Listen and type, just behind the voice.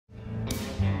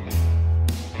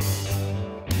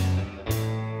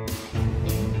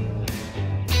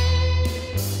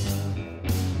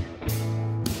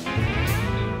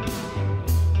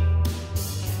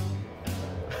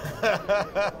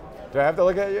Do I have to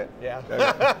look at you? Yeah.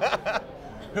 Okay.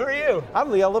 Who are you? I'm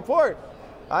Leo Laporte.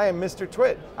 I am Mr.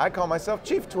 Twit. I call myself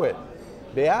Chief Twit.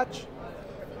 Biatch.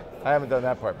 I haven't done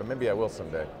that part, but maybe I will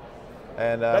someday.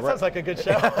 And that sounds like a good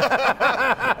show.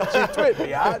 Chief Twit,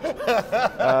 biatch.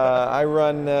 I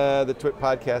run the TWiT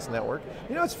Podcast Network.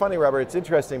 You know, it's funny, Robert. It's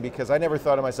interesting because I never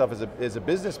thought of myself as a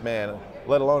businessman,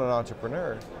 let alone an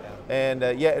entrepreneur. Yeah.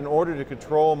 And yet, in order to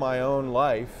control my own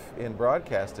life in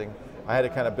broadcasting, I had to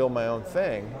kind of build my own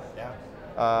thing. Yeah.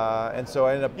 And so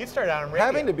I ended up you started out in radio.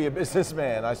 having to be a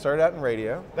businessman. I started out in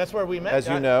radio. That's where we met. As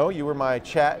you know, you were my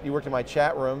chat. You worked in my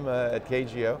chat room at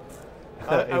KGO.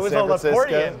 I was San a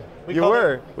Laportean. You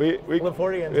were. We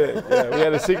Laportean. Yeah, we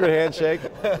had a secret handshake.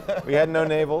 We had no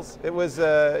navels. It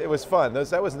was fun.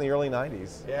 That was in the early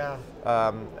 '90s. Yeah.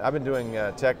 I've been doing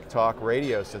tech talk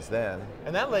radio since then.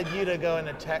 And that led you to go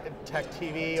into tech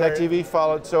TV. Tech TV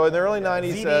followed. So in the early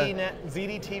 '90s.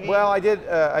 ZD TV. Well, I did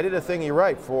a thing. You're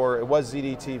right. It was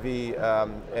ZD TV.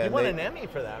 And you won an Emmy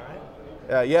for that,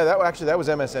 right? Yeah. That was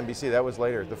MSNBC. That was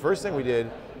later. The first thing we did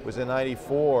was in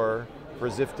 '94. For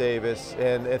Ziff Davis,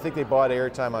 and I think they bought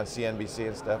airtime on CNBC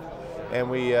and stuff. And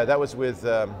we that was with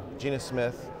Gina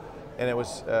Smith, and it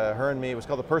was her and me. It was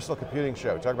called the Personal Computing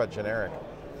Show. Talk about generic.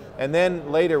 And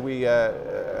then later we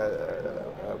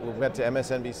went to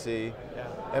MSNBC.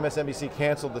 Yeah. MSNBC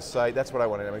canceled the site. That's what I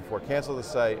wanted Emmy for. Canceled the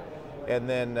site, and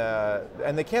then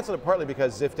and they canceled it partly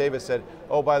because Ziff Davis said,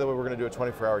 "Oh, by the way, we're going to do a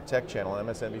 24-hour tech channel." And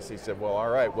MSNBC said, "Well,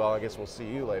 all right. Well, I guess we'll see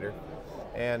you later."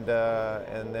 And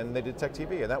then they did Tech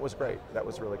TV, and that was great. That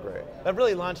was really great. That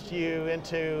really launched you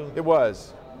into... It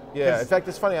was. Yeah, in fact,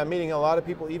 it's funny, I'm meeting a lot of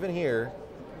people, even here,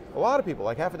 a lot of people,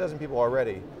 like half a dozen people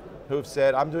already, who have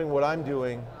said, I'm doing what I'm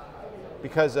doing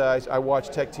because I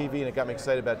watched Tech TV and it got me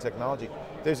excited about technology.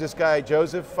 There's this guy,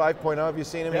 Joseph 5.0, have you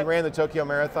seen him? Yep. He ran the Tokyo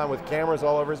Marathon with cameras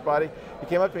all over his body. He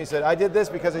came up to me and said, I did this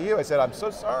because of you. I said, I'm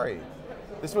so sorry.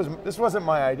 This wasn't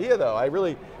my idea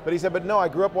though. But he said, but no, I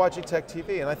grew up watching Tech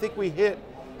TV, and I think we hit,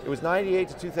 it was 98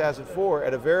 to 2004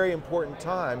 at a very important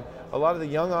time. A lot of the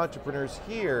young entrepreneurs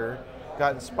here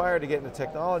got inspired to get into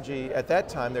technology. At that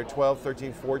time, they're 12,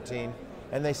 13, 14,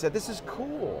 and they said, this is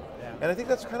cool. Yeah. And I think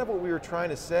that's kind of what we were trying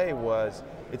to say was,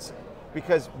 it's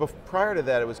because prior to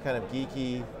that, it was kind of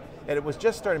geeky, and it was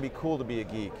just starting to be cool to be a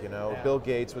geek, you know? Yeah. Bill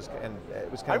Gates was, and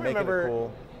it was kind of making it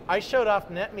cool. I showed off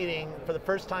Net Meeting for the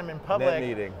first time in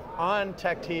public on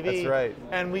Tech TV. That's right.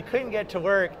 And we couldn't get to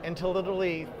work until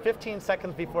literally 15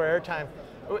 seconds before airtime.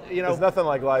 You know, there's nothing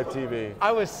like live TV.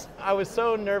 I was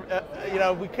so nervous. You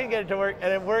know, we couldn't get it to work,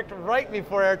 and it worked right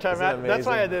before airtime. That's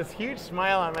why I had this huge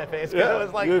smile on my face. Yeah, it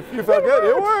was like, you felt good.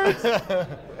 It works.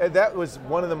 And that was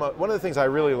one of the things I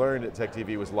really learned at Tech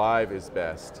TV was live is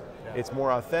best. Yeah. It's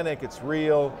more authentic. It's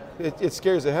real. It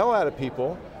scares the hell out of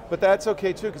people. But that's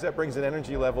okay too, because that brings an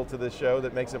energy level to the show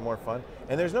that makes it more fun.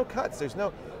 And there's no cuts. There's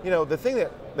no, you know, the thing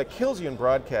that kills you in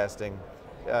broadcasting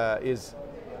is,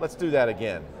 let's do that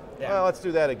again. Yeah. Well, let's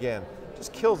do that again.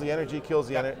 Just kills the energy, kills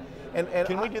the energy. And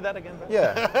can we do that again?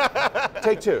 Yeah.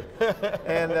 Take two.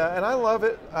 And I love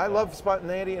it. I love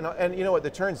spontaneity. And you know what?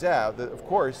 It turns out that, of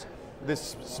course,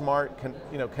 this smart,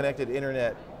 connected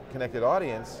internet, connected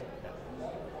audience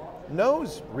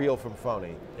knows real from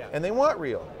phony, and they want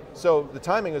real. So the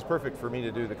timing was perfect for me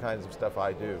to do the kinds of stuff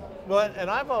I do. Well, and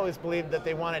I've always believed that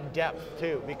they wanted depth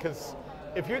too, because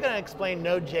if you're going to explain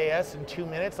Node.js in 2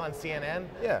 minutes on CNN,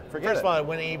 first of all, it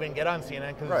wouldn't even get on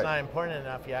CNN because it's not important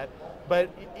enough yet. But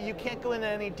you can't go into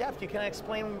any depth. You can't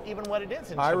explain even what it is in 2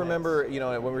 minutes. I remember,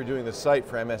 when we were doing the site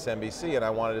for MSNBC, and I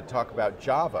wanted to talk about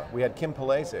Java. We had Kim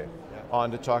Palese on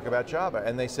to talk about Java,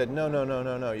 and they said,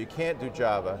 no, you can't do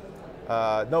Java.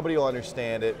 Nobody will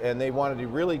understand it, and they wanted to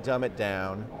really dumb it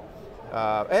down.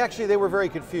 Actually, they were very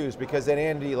confused because then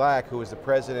Andy Lack, who was the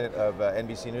president of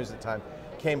NBC News at the time,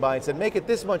 came by and said, make it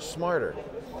this much smarter.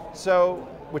 So,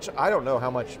 which I don't know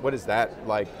how much, what is that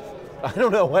like? I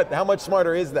don't know how much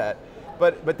smarter is that?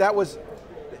 But that was,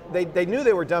 they knew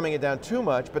they were dumbing it down too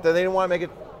much, but then they didn't want to make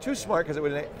it too smart because it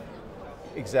would,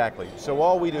 exactly. So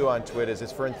all we do on TWiT is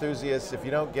it's for enthusiasts. If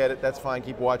you don't get it, that's fine,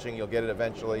 keep watching, you'll get it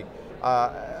eventually.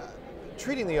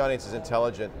 Treating the audience as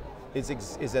intelligent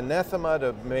is anathema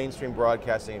to mainstream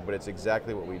broadcasting, but it's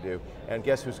exactly what we do. And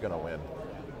guess who's going to win?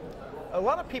 A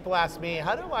lot of people ask me,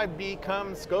 how do I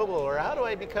become Scoble, or how do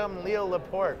I become Leo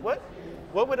Laporte? What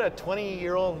would a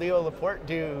 20-year-old Leo Laporte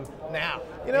do now?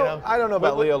 You know, I don't know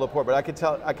about Leo Laporte, but I can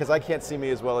tell, because I can't see me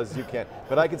as well as you can,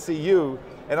 but I can see you,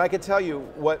 and I can tell you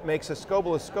what makes a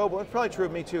Scoble. It's probably true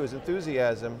of me too, is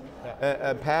enthusiasm,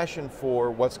 a passion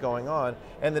for what's going on,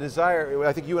 and the desire,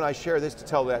 I think you and I share this to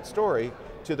tell that story,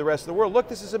 to the rest of the world. Look,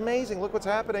 this is amazing. Look what's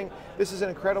happening. This is an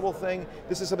incredible thing.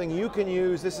 This is something you can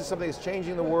use. This is something that's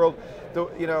changing the world.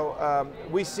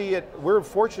 We see it. We're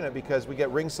fortunate because we get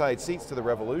ringside seats to the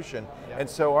revolution. Yeah. And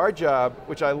so our job,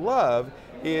 which I love,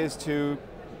 is to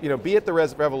be at the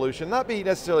revolution, not be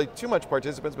necessarily too much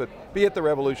participants, but be at the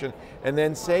revolution, and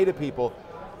then say to people,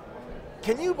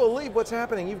 can you believe what's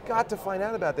happening? You've got to find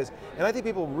out about this. And I think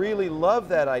people really love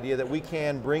that idea that we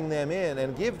can bring them in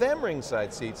and give them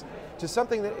ringside seats to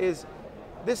something that is,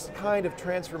 this kind of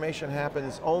transformation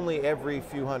happens only every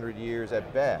few hundred years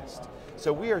at best.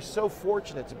 So we are so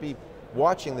fortunate to be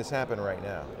watching this happen right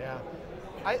now. Yeah.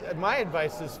 My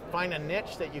advice is find a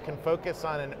niche that you can focus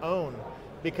on and own,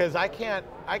 because I can't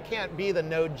be the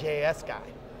Node.js guy.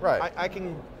 Right. I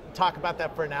can talk about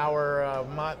that for an hour a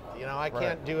month. I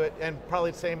can't do it, and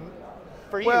probably the same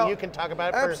for you. Well, you can talk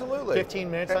about it absolutely. For 15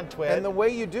 minutes on TWiT. And the way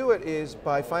you do it is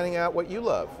by finding out what you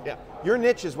love. Yeah. Your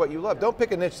niche is what you love. Don't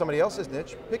pick a niche, somebody else's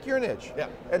niche. Pick your niche. Yeah.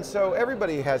 And so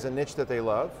everybody has a niche that they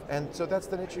love, and so that's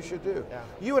the niche you should do. Yeah.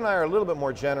 You and I are a little bit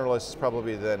more generalists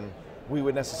probably than we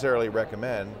would necessarily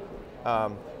recommend.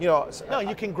 No,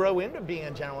 you can grow into being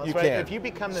a generalist, you right? can. If you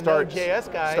become the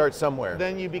Node.js guy, start somewhere.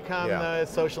 Then you become the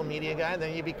social media guy,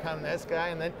 then you become this guy,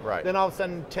 and then all of a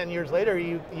sudden, 10 years later,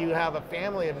 you have a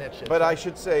family of niches. But I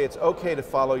should say it's okay to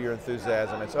follow your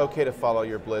enthusiasm. It's okay to follow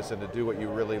your bliss and to do what you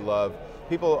really love.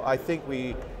 People, I think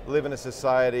we live in a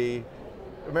society,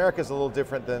 America's a little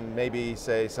different than maybe,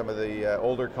 say, some of the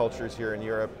older cultures here in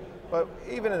Europe, but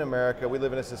even in America, we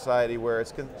live in a society where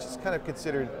it's just kind of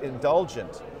considered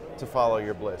indulgent to follow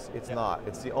your bliss. It's not.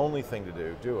 It's the only thing to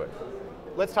do. Do it.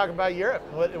 Let's talk about Europe.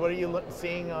 What are you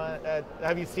seeing?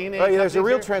 Have you seen any? There's a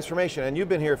real transformation, and you've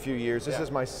been here a few years. This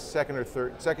is my second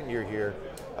year here.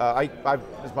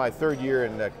 This is my third year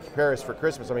in Paris for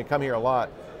Christmas. I mean, come here a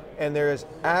lot, and there is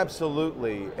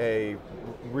absolutely a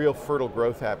real fertile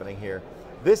growth happening here.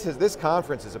 This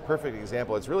conference is a perfect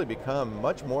example. It's really become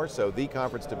much more so the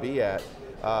conference to be at.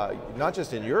 Not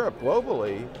just in Europe,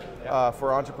 globally, for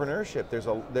entrepreneurship. There's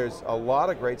a lot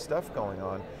of great stuff going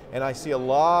on, and I see a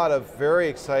lot of very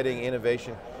exciting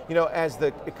innovation. As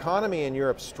the economy in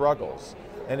Europe struggles,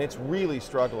 and it's really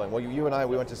struggling. Well, you and I,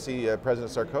 we went to see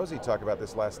President Sarkozy talk about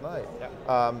this last night.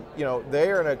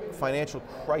 They are in a financial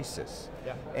crisis,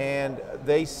 and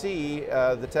they see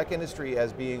the tech industry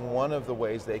as being one of the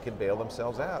ways they can bail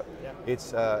themselves out.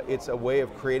 It's a way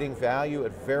of creating value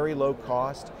at very low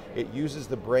cost. It uses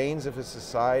the brains of a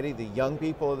society, the young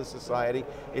people of the society.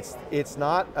 It's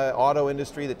not an auto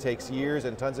industry that takes years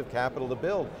and tons of capital to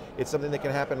build. It's something that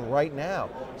can happen right now.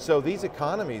 So these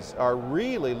economies are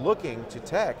really looking to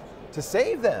tech to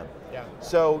save them.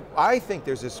 So I think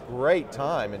there's this great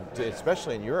time,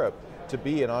 especially in Europe, to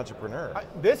be an entrepreneur.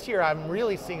 This year I'm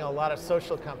really seeing a lot of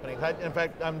social companies. In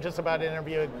fact, I'm just about to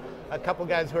interview a couple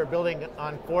guys who are building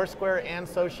on Foursquare and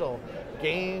social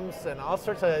games and all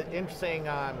sorts of interesting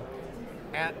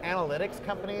analytics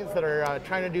companies that are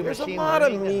trying to do machine learning. There's a lot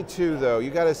of Me Too, though.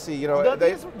 You got to see,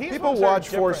 these people watch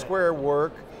Foursquare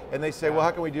work and they say, well,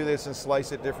 how can we do this and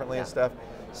slice it differently and stuff.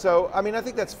 So, I mean, I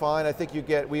think that's fine. I think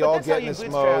we all get in this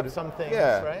mode. Some things,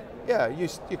 right? Yeah, you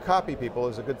copy people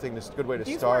is a good thing. Good way to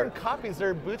These start. These aren't copies;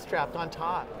 they're bootstrapped on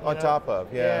top. Top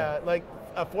of, yeah, like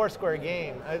a Foursquare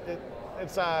game.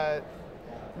 It's well,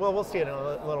 we'll see it in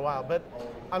a little while. But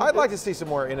I'd like to see some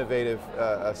more innovative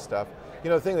stuff.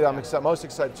 The thing that I'm most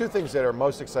excited. Two things that are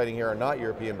most exciting here are not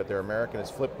European, but they're American.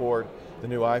 Is Flipboard, the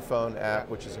new iPhone app,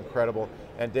 which is incredible,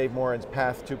 and Dave Morin's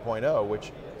Path 2.0,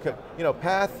 which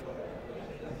Path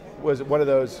was one of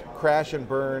those crash and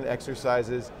burn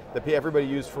exercises that everybody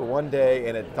used for one day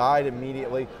and it died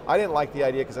immediately. I didn't like the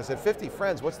idea because I said 50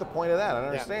 friends, what's the point of that? I don't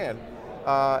understand.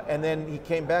 And then he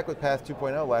came back with Path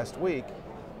 2.0 last week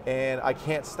and I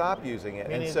can't stop using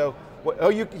it. So,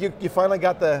 you finally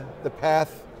got the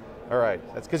Path. All right,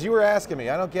 that's because you were asking me.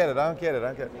 I don't get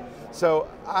it. So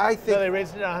I think. So they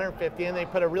raised it to 150 and they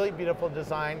put a really beautiful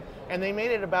design and they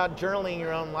made it about journaling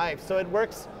your own life. So it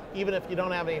works even if you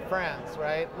don't have any friends,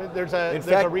 right? There's a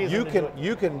reason.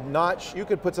 You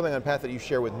can put something on Path that you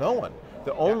share with no one,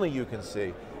 that only you can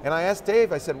see. And I asked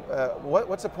Dave, I said,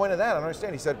 what's the point of that? I don't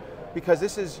understand. He said, because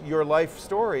this is your life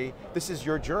story, this is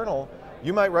your journal.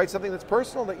 You might write something that's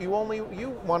personal that you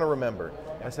want to remember.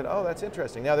 I said, oh, that's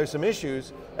interesting. Now there's some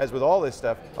issues, as with all this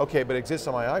stuff. Okay, but it exists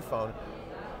on my iPhone.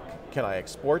 Can I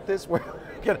export this?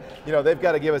 They've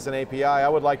got to give us an API. I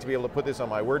would like to be able to put this on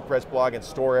my WordPress blog and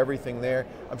store everything there.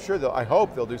 I'm sure I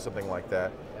hope they'll do something like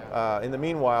that. In the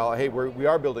meanwhile, hey, we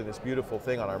are building this beautiful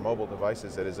thing on our mobile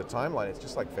devices that is a timeline. It's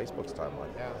just like Facebook's timeline.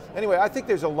 Anyway, I think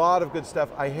there's a lot of good stuff.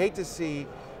 I hate to see,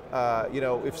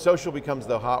 if social becomes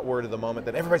the hot word of the moment,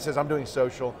 then everybody says, I'm doing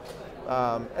social.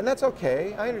 And that's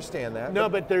okay. I understand that. No,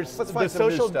 but there's let's find some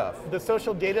new stuff. The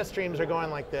social data streams are going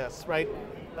like this, right?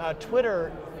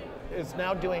 Twitter is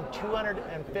now doing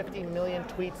 250 million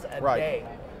tweets a day.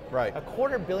 Right.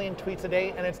 250 million tweets a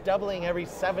day, and it's doubling every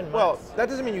 7 months. Well, that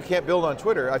doesn't mean you can't build on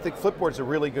Twitter. I think Flipboard's a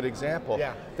really good example.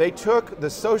 Yeah. They took the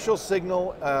social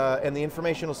signal and the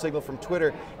informational signal from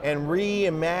Twitter and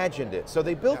reimagined it. So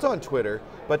they built on Twitter,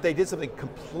 but they did something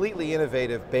completely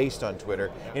innovative based on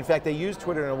Twitter. In fact, they used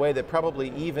Twitter in a way that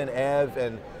probably even Ev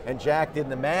and Jack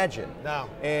didn't imagine. No.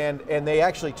 And they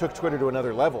actually took Twitter to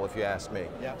another level, if you ask me.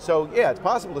 Yeah. So yeah, it's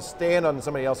possible to stand on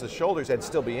somebody else's shoulders and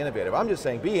still be innovative. I'm just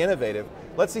saying, be innovative.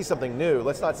 Let's see something new.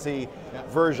 Let's not see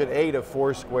version 8 of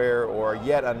Foursquare or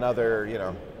yet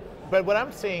another, But what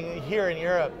I'm seeing here in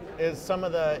Europe is some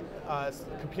of the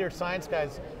computer science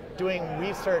guys doing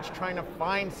research, trying to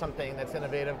find something that's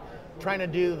innovative, trying to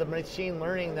do the machine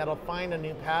learning that'll find a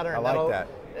new pattern. I like that.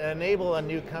 Enable a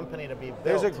new company to be built.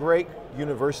 There's a great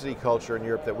university culture in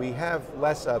Europe that we have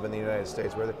less of in the United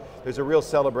States, where there's a real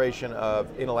celebration of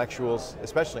intellectuals,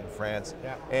 especially in France.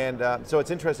 Yeah. And so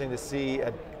it's interesting to see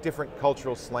a different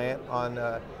cultural slant on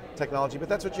technology, but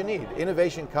that's what you need.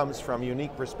 Innovation comes from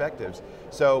unique perspectives.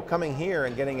 So coming here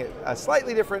and getting a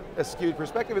slightly different, skewed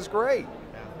perspective is great.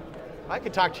 I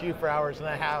could talk to you for hours and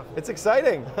a half. It's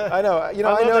exciting. I know. I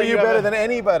know you better than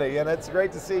anybody, and it's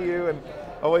great to see you. And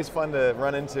always fun to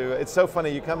run into. It's so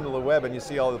funny. You come to the web and you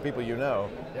see all the people you know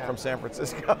from San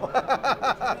Francisco,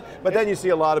 but then you see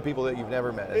a lot of people that you've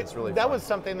never met. And it's really that fun. was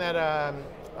something that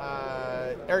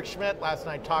Eric Schmidt last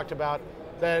night talked about.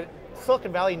 That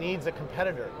Silicon Valley needs a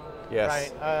competitor.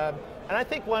 Yes. Right. And I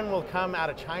think one will come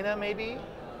out of China, maybe,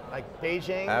 like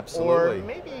Beijing, Absolutely. or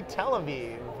maybe Tel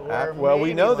Aviv. Well,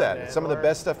 we know that. Some of the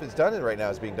best stuff that's done right now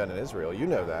is being done in Israel. You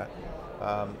know that.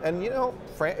 And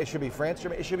it should be France,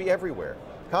 Germany, it should be everywhere.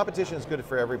 Competition is good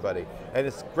for everybody. And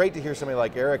it's great to hear somebody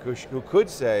like Eric who could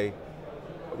say,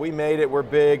 we made it, we're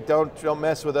big, don't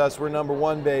mess with us, we're number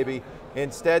one, baby.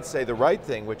 Instead say the right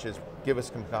thing, which is give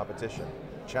us some competition,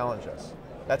 challenge us.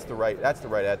 That's the right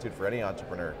attitude for any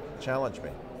entrepreneur. Challenge me.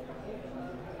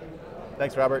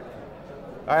 Thanks, Robert.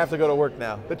 I have to go to work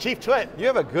now. The Chief Twit. You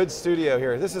have a good studio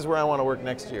here. This is where I want to work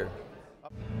next year.